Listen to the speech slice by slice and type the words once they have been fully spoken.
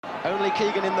Only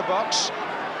Keegan in the box.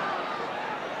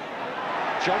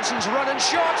 Johnson's run and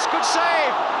shots, good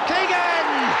save! Keegan!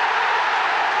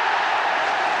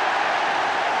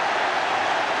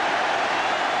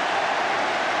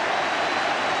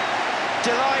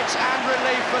 Delight and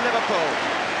relief for Liverpool.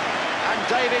 And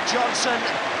David Johnson,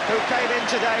 who came in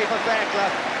today for Fairclough,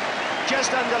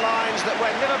 just underlines that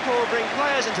when Liverpool bring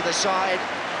players into the side,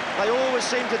 they always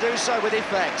seem to do so with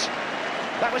effect.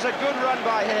 That was a good run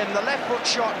by him, the left foot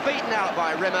shot beaten out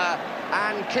by Rimmer,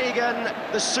 and Keegan,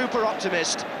 the super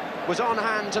optimist, was on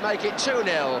hand to make it 2-0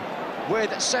 with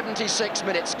 76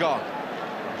 minutes gone.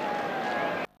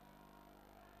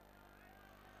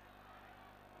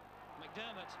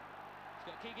 McDermott, he's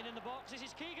got Keegan in the box. This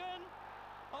is Keegan.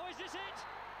 Oh, is this it?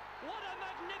 What a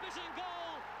magnificent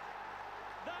goal!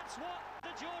 That's what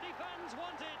the Geordie fans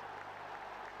wanted.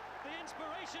 The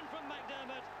inspiration from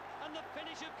McDermott and the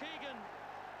finish of Keegan.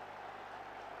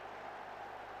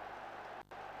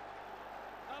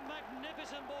 A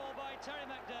magnificent ball by Terry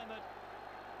McDermott.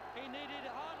 He needed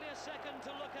hardly a second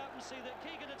to look up and see that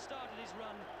Keegan had started his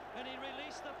run, and he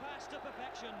released the pass to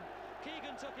perfection.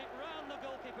 Keegan took it round the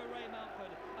goalkeeper Ray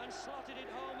Mountford and slotted it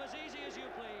home as easy as you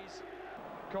please.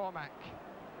 Cormac.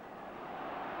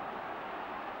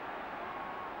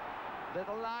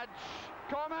 Little nudge.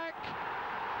 Cormac.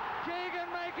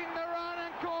 Keegan making the run,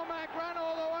 and Cormac ran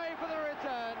all the way for the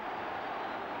return.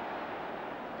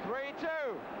 3-2.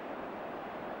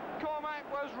 Cormac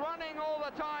was running all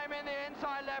the time in the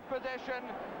inside left position.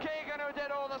 Keegan, who did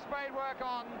all the spade work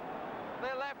on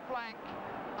the left flank,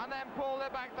 and then pulled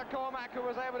it back to Cormac, who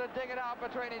was able to dig it out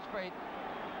between his feet.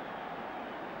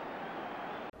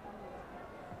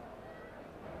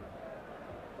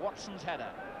 Watson's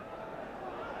header.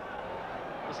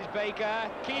 This is Baker.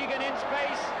 Keegan in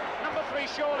space. Number 3,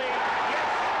 surely. Yes.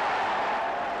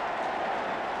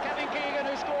 Kevin Keegan,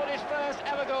 who scored his first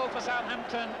ever goal for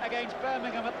Southampton against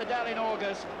Birmingham at the Dell in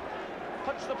August,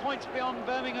 puts the points beyond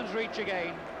Birmingham's reach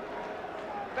again.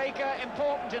 Baker,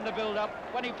 important in the build-up.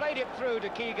 When he played it through to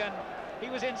Keegan, he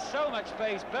was in so much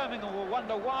space, Birmingham will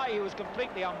wonder why he was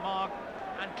completely unmarked,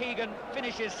 and Keegan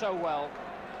finishes so well.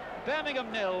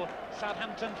 Birmingham 0,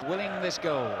 Southampton winning this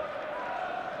goal.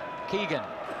 Keegan,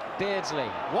 Beardsley,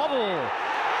 wobble,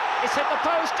 it's hit the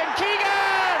post, and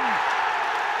Keegan!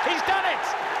 He's done it!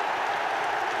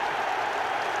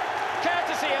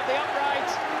 Courtesy of the upright,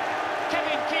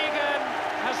 Kevin Keegan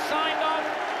has signed off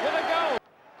with a goal.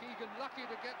 Keegan lucky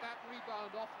to get that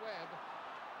rebound off Webb.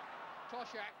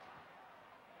 Toshak.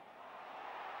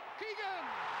 Keegan!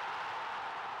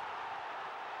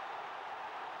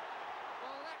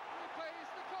 Well, that repays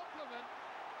the compliment.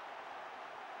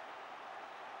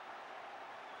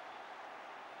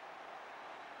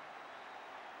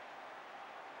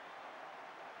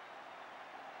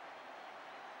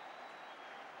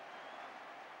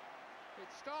 It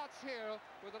starts here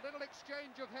with a little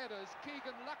exchange of headers.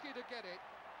 Keegan lucky to get it,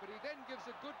 but he then gives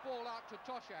a good ball out to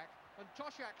Toshak, and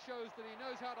Toshak shows that he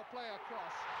knows how to play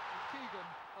across. And Keegan...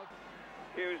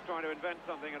 Hughes trying to invent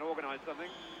something and organise something.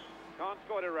 Can't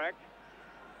score direct.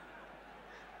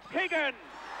 Keegan!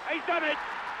 He's done it!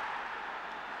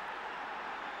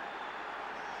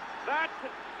 That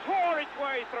tore its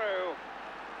way through.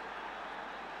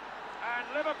 And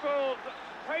Liverpool's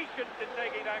patience in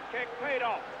taking that kick paid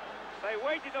off. They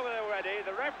waited till they were ready.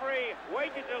 The referee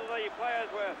waited till the players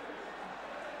were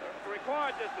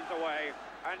required distance away,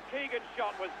 and Keegan's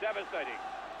shot was devastating.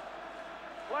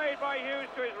 Played by Hughes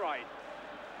to his right,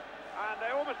 and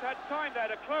they almost had time there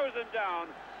to close them down,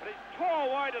 but it tore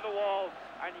wide of the wall,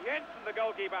 and Jensen, the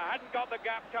goalkeeper, hadn't got the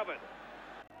gap covered.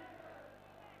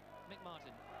 Mick Martin.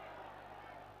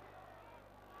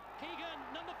 Keegan,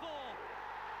 number 4.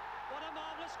 What a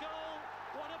marvellous goal.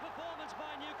 What a performance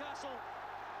by Newcastle.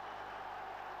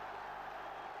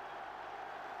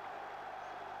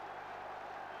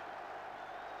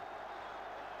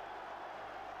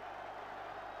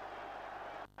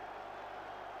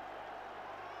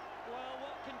 Well,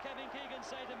 what can Kevin Keegan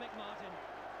say to Mick Martin?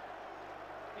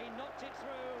 He knocked it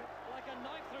through like a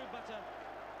knife through butter.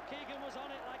 Keegan was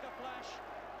on it like a flash,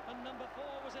 and number 4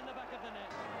 was in the back of the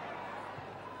net.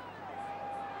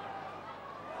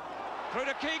 Through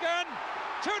to Keegan,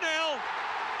 2-0.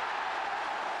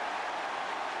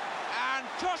 And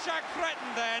Toshak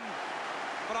threatened then,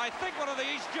 but I think one of the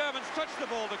East Germans touched the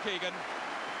ball to Keegan.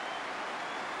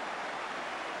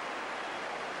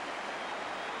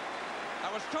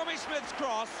 That was Tommy Smith's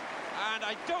cross, and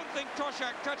I don't think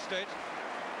Toshak touched it.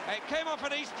 It came off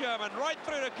an East German right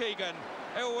through to Keegan,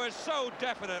 who was so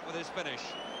definite with his finish.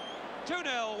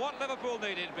 2-0, what Liverpool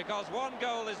needed, because one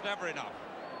goal is never enough.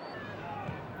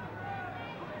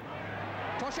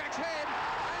 Toshak's head,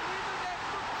 and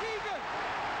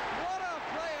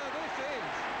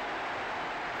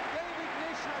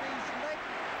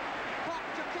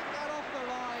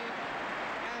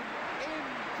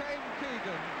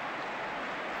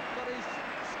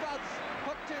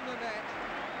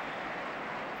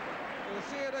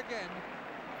see it again.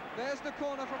 There's the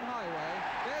corner from Highway.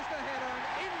 There's the header,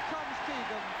 and in comes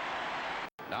Keegan.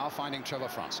 Now finding Trevor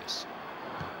Francis.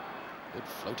 Good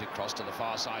floated cross to the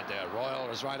far side there. Royal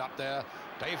is right up there.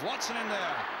 Dave Watson in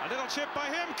there. A little chip by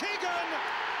him. Keegan!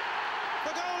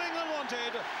 The goal England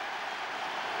wanted.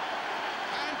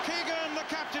 And Keegan, the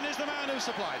captain, is the man who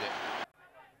supplied it.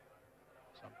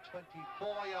 Some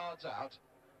 24 yards out.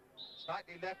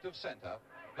 Slightly left of centre.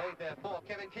 Played there for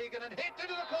Kevin Keegan and hit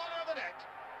into the corner of the net.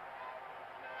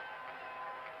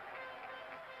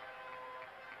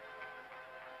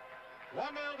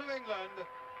 One 0 to England.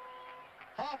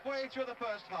 Halfway through the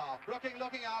first half. Brooking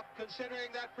looking up,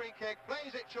 considering that free kick.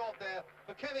 Plays it short there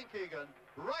for Kevin Keegan.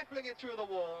 Rifling it through the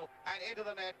wall and into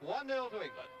the net. 1-0 to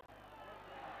England.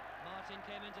 Martin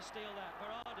came in to steal that.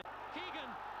 Berardi.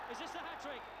 Keegan, is this the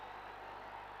hat-trick?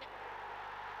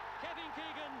 Kevin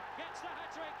Keegan gets the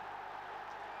hat-trick.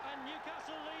 And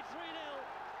Newcastle lead 3-0.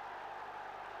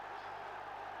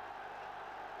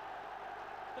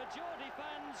 The Geordie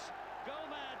fans go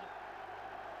mad.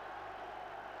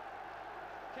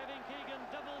 Kevin Keegan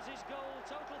doubles his goal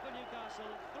total for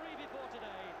Newcastle, 3 before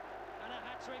today, and a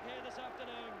hat-trick here this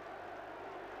afternoon.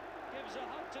 Gives a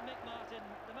hug to Mick Martin,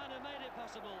 the man who made it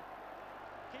possible.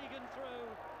 Keegan through,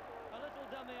 a little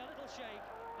dummy, a little shake,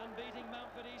 and beating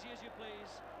Mountford easy as you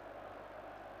please.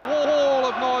 Wall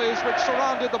of noise which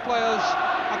surrounded the players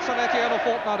at St Etienne a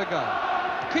fortnight ago.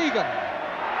 Keegan.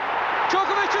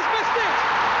 Djokovic has missed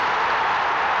it!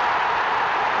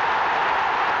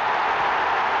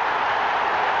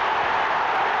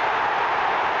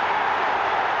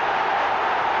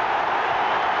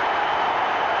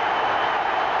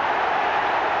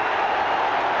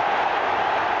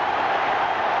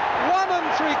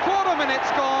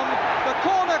 Minutes gone, the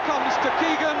corner comes to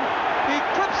Keegan, he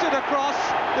clips it across,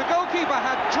 the goalkeeper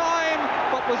had time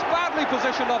but was badly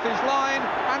positioned off his line,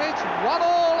 and it's 1-1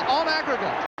 on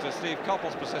aggregate. To Steve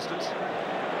Coppell's persistence.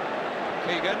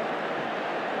 Keegan.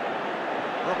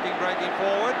 Brooking breaking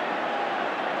forward.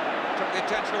 Took the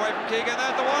attention away from Keegan,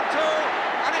 there's the 1-2,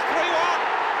 and it's 3-1!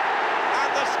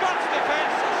 And the Scots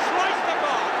defence sliced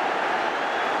apart.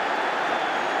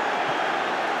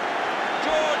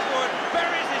 George Wood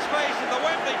buries his face in the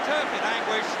Wembley turf in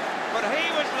anguish, but he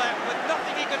was left with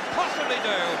nothing he could possibly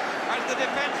do as the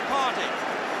defence parted.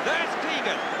 There's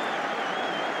Keegan.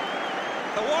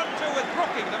 The 1-2 with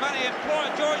Brooking, the man he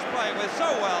employed George playing with so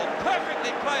well,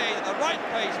 perfectly played at the right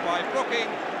pace by Brooking,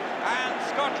 and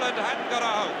Scotland hadn't got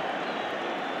a hope.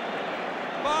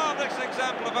 Marvellous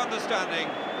example of understanding,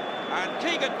 and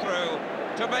Keegan through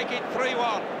to make it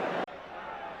 3-1.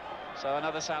 So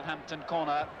another Southampton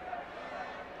corner.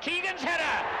 Keegan's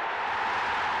header!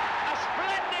 A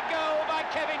splendid goal by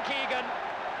Kevin Keegan.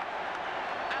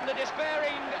 And the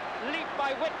despairing leap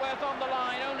by Whitworth on the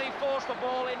line only forced the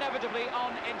ball inevitably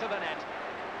on into the net.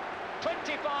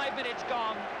 25 minutes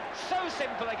gone, so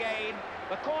simple again.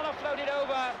 The corner floated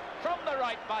over from the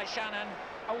right by Shannon.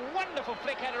 A wonderful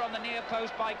flick header on the near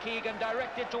post by Keegan,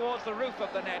 directed towards the roof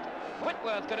of the net.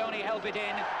 Whitworth could only help it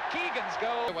in. Keegan's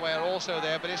goal. We're also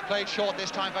there, but it's played short this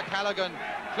time for Callaghan.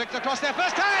 Flicked across there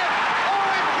first time. Oh,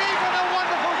 and Keegan, a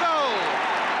wonderful goal.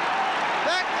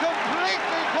 That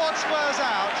completely caught Spurs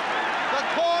out. The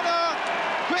corner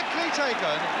quickly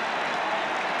taken.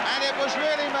 And it was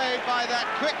really made by that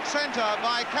quick centre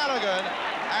by Callaghan.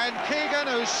 And Keegan,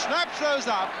 who snaps those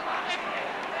up.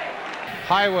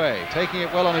 Highway taking it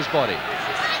well on his body.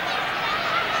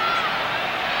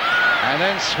 And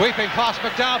then sweeping past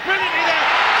McDowell, brilliantly there.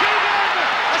 Keegan,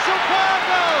 a superb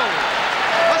goal!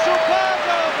 A superb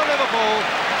goal for Liverpool.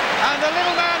 And the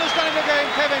little man who's done in the game,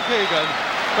 Kevin Keegan.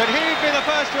 But he'd be the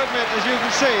first to admit, as you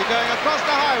can see, going across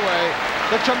the Highway,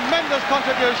 the tremendous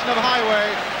contribution of Highway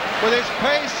with his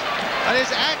pace and his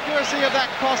accuracy of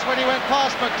that cross when he went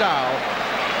past McDowell.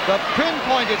 The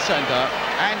pinpointed centre,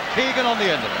 and Keegan on the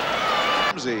end of it.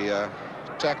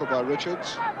 Tackled by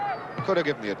Richards, could have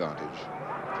given the advantage.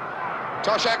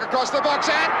 Toshak across the box,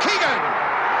 and Keegan!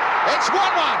 It's 1-1!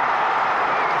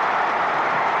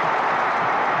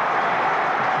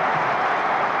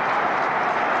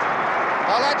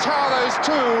 Well, that's how those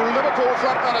two Liverpool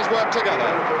front runners work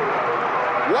together.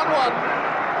 1-1.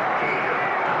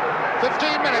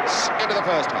 15 minutes into the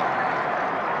first half.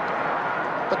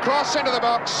 The cross into the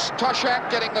box, Toshak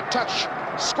getting the touch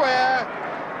square.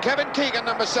 Kevin Keegan,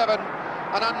 number 7,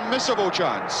 an unmissable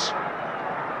chance.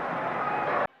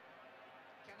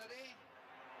 Kennedy.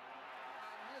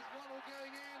 And here's Waddle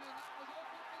going in, and that was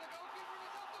awful for the goalkeeper, and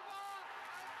it's off the bar.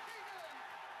 And Keegan,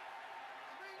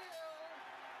 3-0.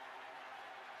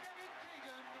 Kevin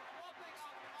Keegan wobbling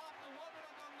up after Waddle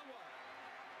had done the work.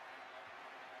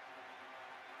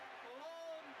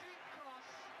 Long, deep cross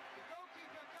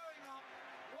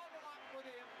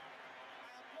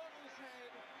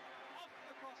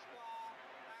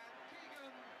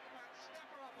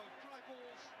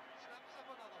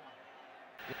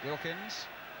Wilkins,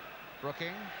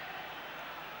 Brooking.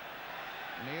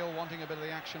 Neil wanting a bit of the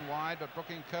action wide, but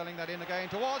Brooking curling that in again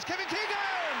towards Kevin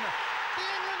Keegan! The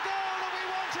England goal that we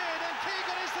wanted, and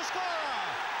Keegan is the scorer!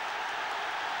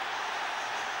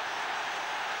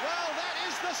 Well, that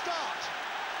is the start.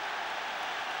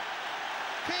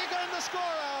 Keegan, the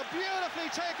scorer, beautifully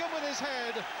taken with his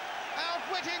head,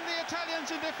 outwitting the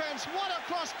Italians in defence. What a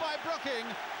cross by Brooking!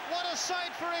 What a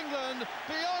sight for England,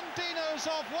 beyond Dino's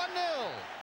off 1-0.